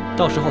了，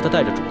到时候他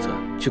带着主子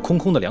去空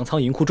空的粮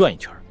仓银库转一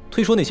圈，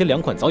推说那些粮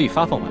款早已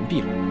发放完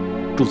毕了，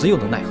主子又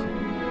能奈何？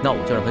那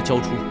我就让他交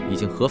出已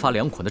经核发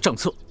粮款的账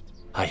册。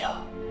哎呀，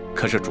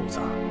可是主子，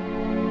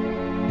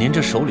您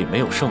这手里没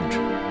有圣旨，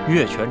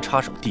越权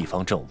插手地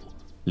方政务，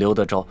刘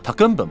德昭他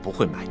根本不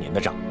会买您的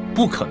账，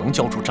不可能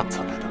交出账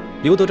册来的。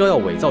刘德昭要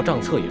伪造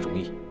账册也容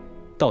易，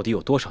到底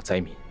有多少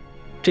灾民？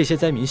这些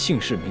灾民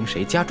姓氏名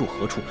谁，家住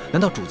何处？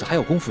难道主子还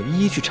有功夫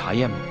一一去查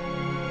验吗？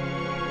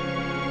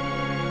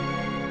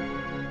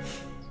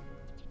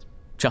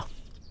这样，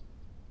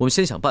我们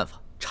先想办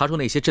法查出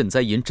那些赈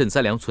灾银、赈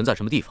灾粮存在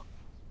什么地方，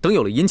等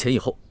有了银钱以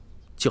后，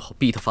就好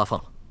逼他发放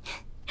了。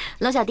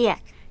冷小弟，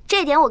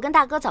这点我跟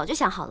大哥早就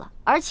想好了，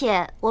而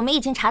且我们已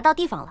经查到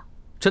地方了。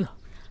真的？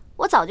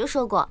我早就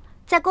说过，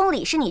在宫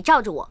里是你罩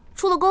着我，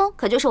出了宫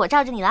可就是我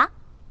罩着你啦。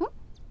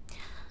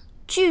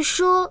据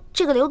说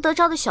这个刘德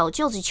昭的小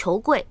舅子裘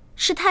贵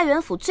是太原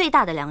府最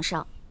大的粮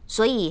商，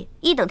所以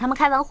一等他们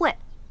开完会，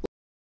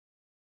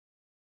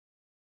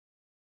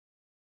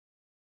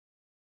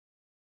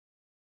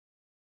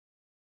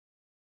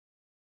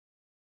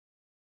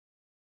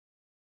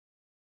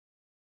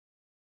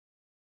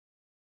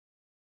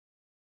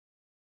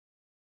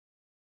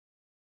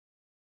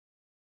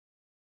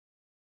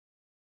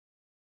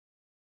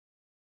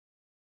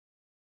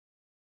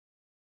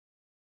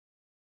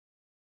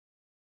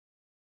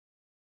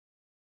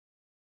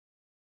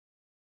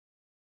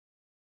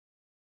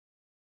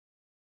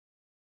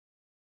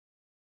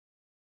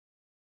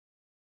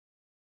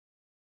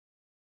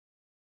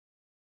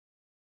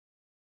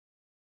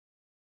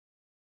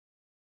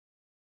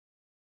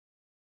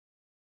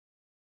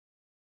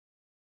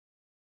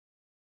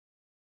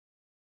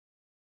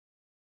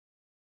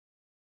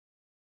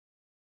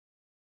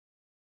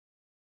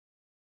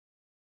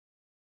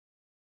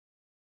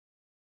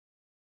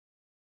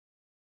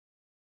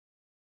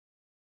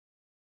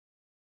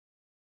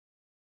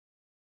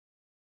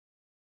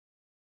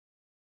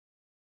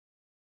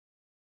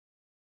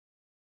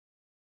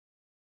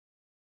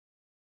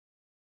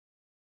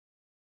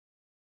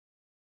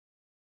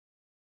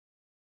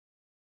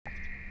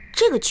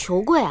这个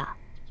裘柜啊，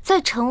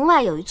在城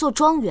外有一座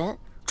庄园，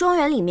庄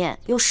园里面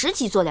有10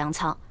几座粮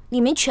仓，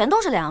里面全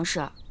都是粮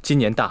食。今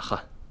年大旱，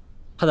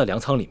他的粮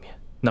仓里面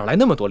哪来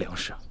那么多粮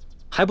食啊？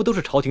还不都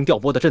是朝廷调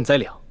拨的赈灾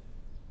粮？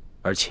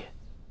而且，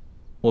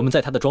我们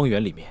在他的庄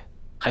园里面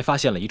还发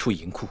现了一处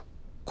银库，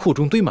库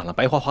中堆满了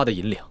白花花的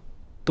银两，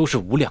都是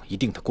5两一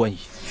锭的官银。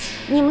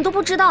你们都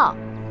不知道，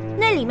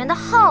那里面的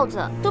耗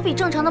子都比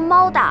正常的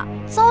猫大，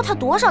糟蹋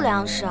多少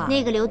粮食啊！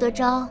那个刘德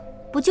昭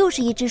不就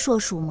是一只硕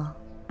鼠吗？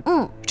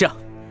这样，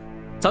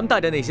咱们带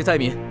着那些灾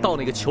民到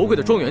那个裘柜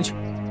的庄园去，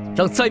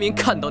让灾民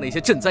看到那些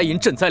赈灾银、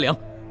赈灾粮，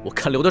我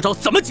看刘德昭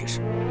怎么解释。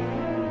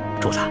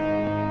主子，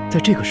在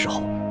这个时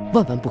候，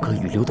万万不可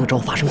与刘德昭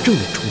发生正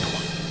面冲突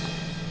啊！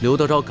刘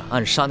德昭敢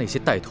暗杀那些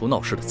带头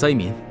闹事的灾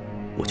民，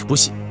我就不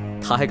信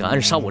他还敢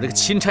暗杀我这个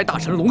钦差大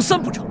臣龙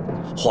三不成。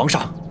皇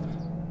上，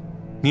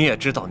你也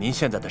知道您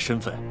现在的身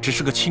份只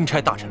是个钦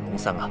差大臣龙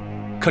三啊，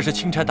可是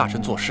钦差大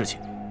臣做事情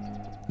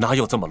哪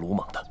有这么鲁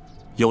莽的？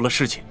有了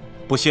事情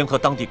不先和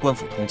当地官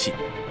府通气，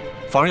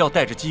反而要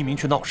带着饥民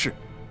去闹事，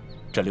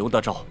这刘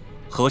德昭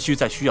何须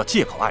再需要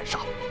借口暗杀？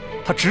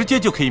他直接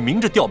就可以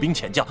明着调兵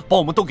遣将，把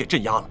我们都给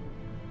镇压了。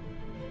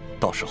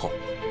到时候，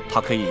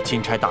他可以以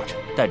钦差大臣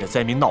带着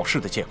灾民闹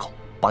事的借口，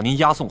把您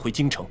押送回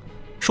京城，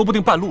说不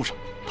定半路上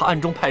他暗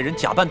中派人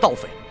假扮盗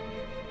匪，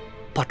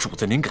把主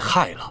子您给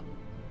害了。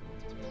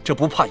这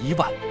不怕1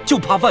万，就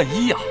怕万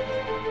一呀！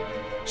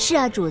是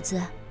啊，主子，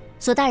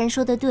左大人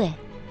说的对，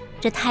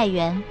这太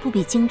原不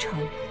比京城，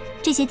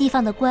这些地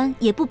方的官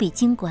也不比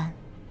京官，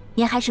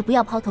您还是不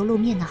要抛头露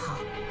面的好。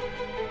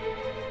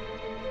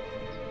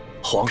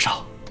皇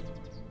上，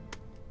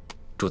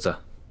主子，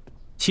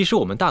其实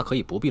我们大可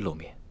以不必露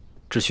面，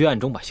只需暗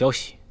中把消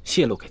息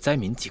泄露给灾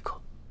民即可。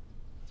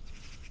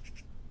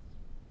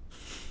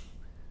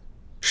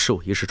是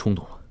我一时冲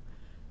动了。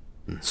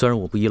虽然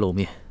我不宜露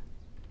面，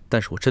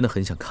但是我真的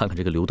很想看看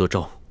这个刘德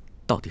昭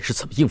到底是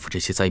怎么应付这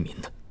些灾民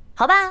的。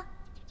好吧，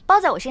包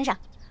在我身上，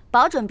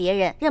保准别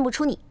人认不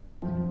出你。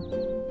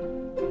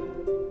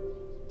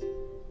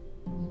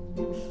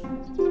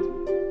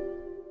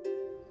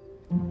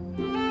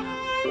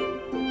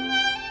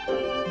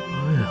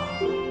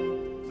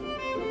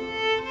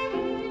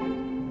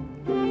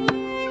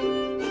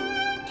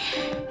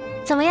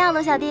怎么样，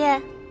罗小弟，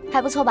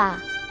还不错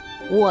吧？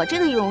我这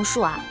个易容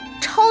术啊，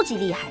超级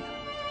厉害的。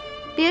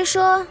别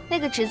说那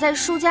个只在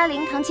舒家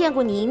灵堂见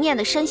过你一面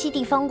的山西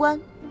地方官，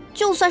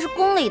就算是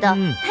宫里的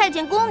太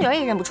监宫女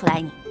也认不出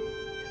来你。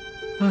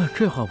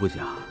这话不假。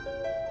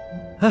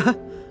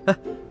哎，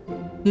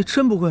你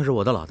真不愧是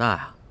我的老大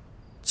呀，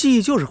记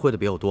忆就是会的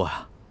比我多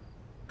呀。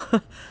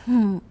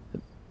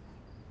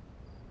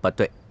不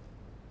对，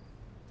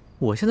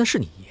我现在是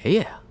你爷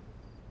爷呀。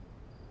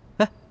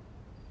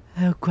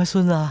乖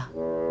孙子，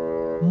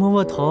摸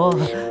摸头。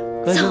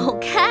走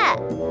开！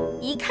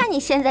一看你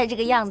现在这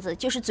个样子，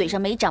就是嘴上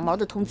没长毛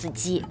的童子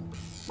鸡。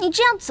你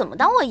这样怎么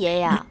当我爷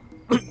爷啊？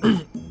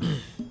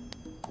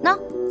喏，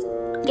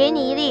给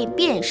你一粒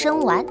变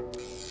声丸，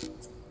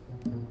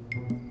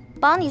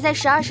保你在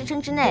12时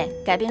辰之内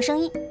改变声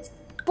音。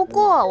不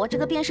过我这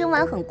个变声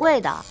丸很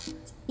贵的，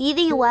一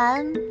粒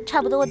丸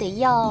差不多得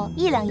要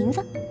1两银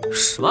子。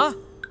什么？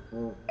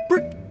不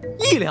是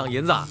1两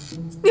银子？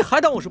你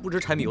还当我是不知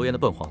柴米油盐的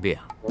笨皇帝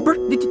啊？不是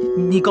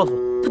你告诉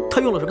我，他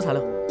用了什么材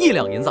料？1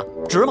两银子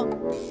值吗？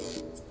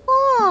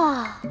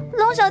哇，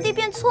龙小弟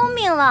变聪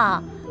明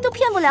了，都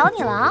骗不了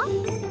你了啊！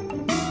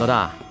老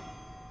大，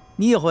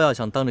你以后要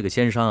想当这个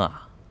奸商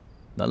啊，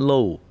难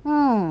喽。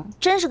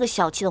真是个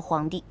小气的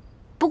皇帝。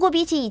不过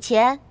比起以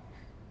前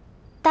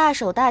大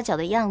手大脚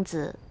的样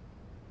子，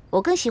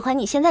我更喜欢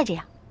你现在这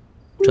样。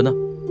真的？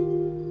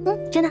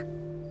真的。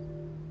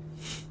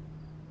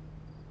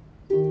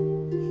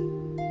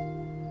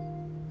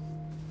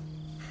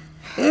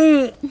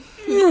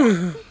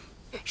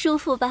舒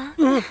服吧？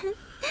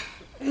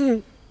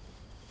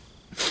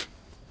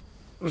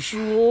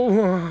舒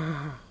服。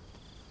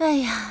哎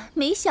呀，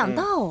没想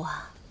到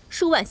啊，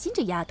舒婉欣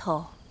这丫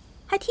头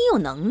还挺有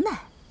能耐，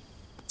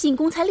进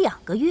宫才2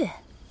个月，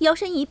摇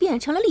身一变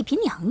成了丽嫔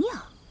娘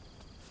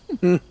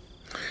娘。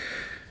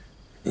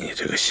你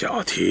这个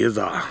小蹄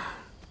子，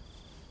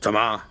怎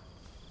么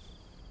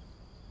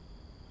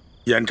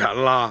眼馋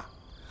了？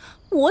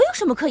我有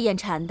什么可眼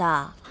馋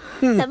的？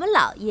咱们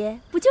老爷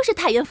不就是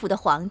太原府的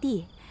皇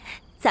帝？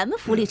咱们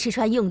府里吃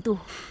穿用度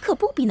可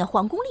不比那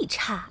皇宫里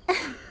差。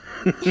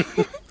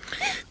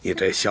你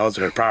这小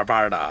嘴巴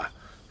巴的，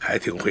还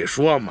挺会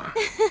说嘛。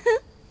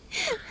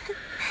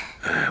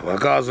我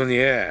告诉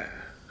你，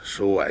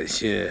舒婉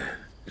欣，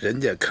人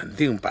家肯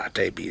定把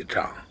这笔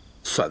账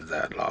算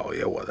在老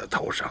爷我的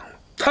头上了。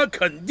他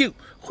肯定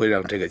会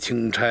让这个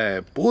钦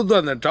差不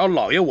断的找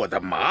老爷我的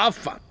麻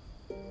烦。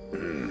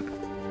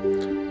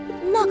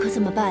那可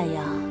怎么办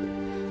呀？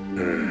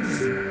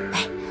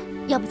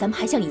要不咱们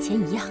还像以前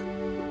一样，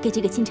给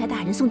这个钦差大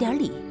人送点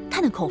礼，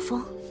探探口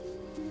风。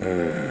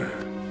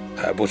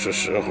还不是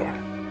时候。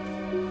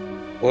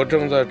我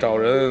正在找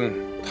人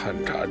探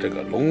查这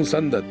个龙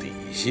三的底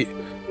细，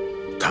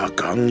他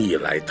刚一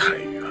来太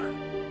原，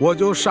我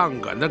就上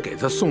赶着给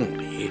他送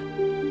礼。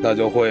那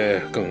就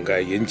会更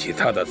该引起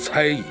他的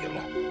猜疑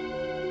了。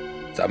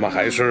咱们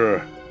还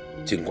是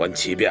静观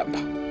其变吧。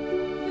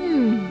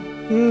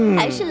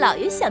还是老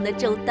爷想的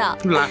周到。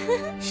来，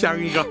香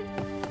一个。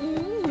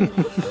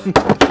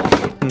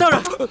大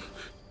人，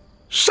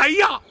谁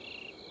呀？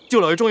舅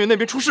老爷庄园那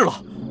边出事了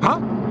啊！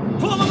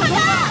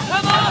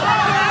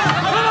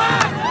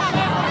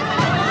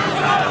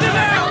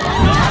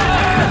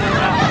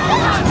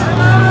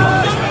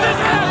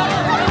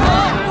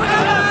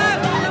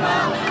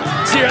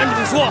既然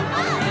主说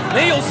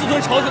没有私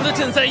吞朝廷的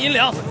赈灾银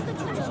两，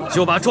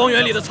就把庄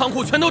园里的仓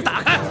库全都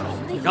打开，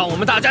让我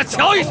们大家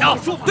瞧一瞧，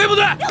对不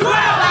对？对！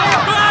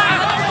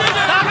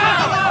打开，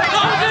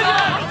让我们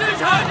进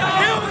去，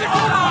给我们个说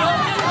法。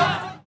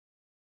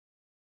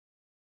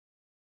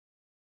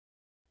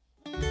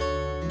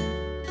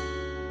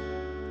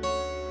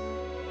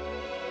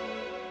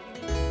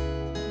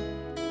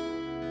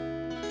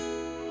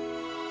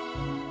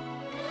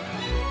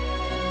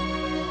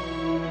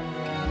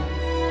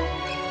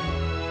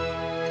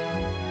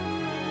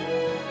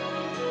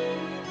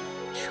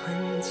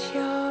春秋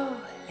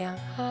两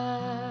岸，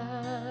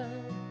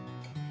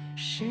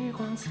时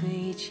光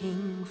催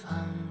尽方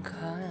可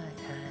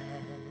谈。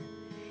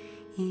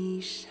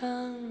一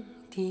生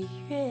的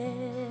愿，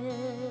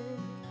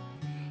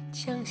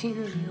将心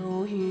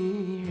留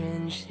于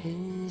人世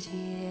间。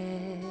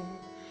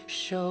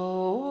手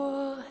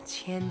握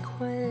乾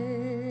坤，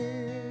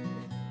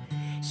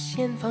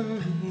闲风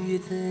雨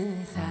自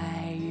在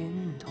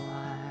云端。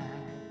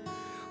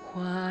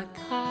花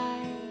开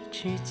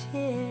之间，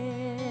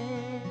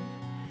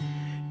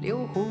留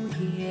蝴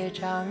蝶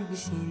掌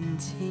心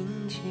清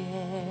泉。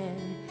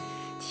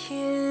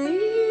天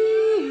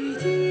与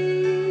地，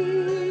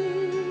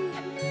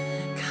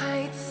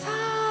开在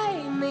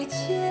眉间，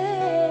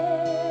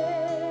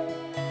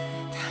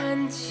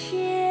谈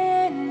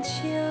千秋，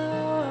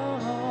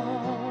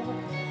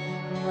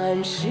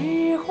万事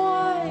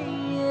还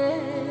原，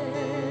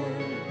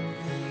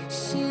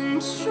心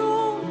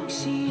中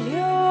细流，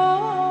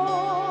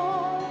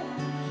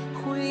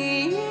回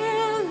远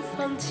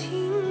方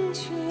清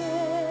泉，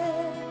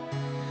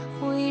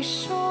回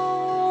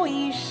首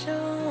一生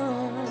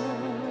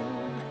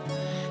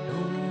路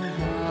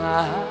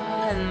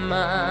漫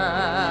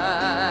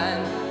漫，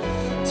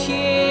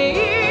天与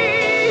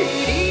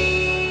地，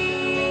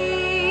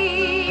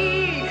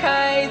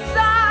开在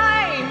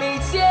眉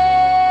间，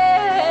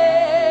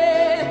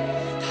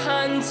谈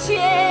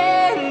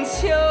千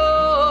秋，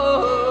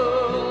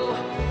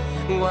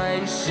万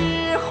事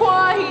还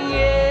原，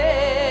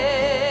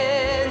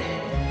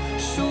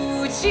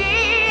书继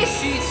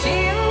续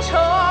情。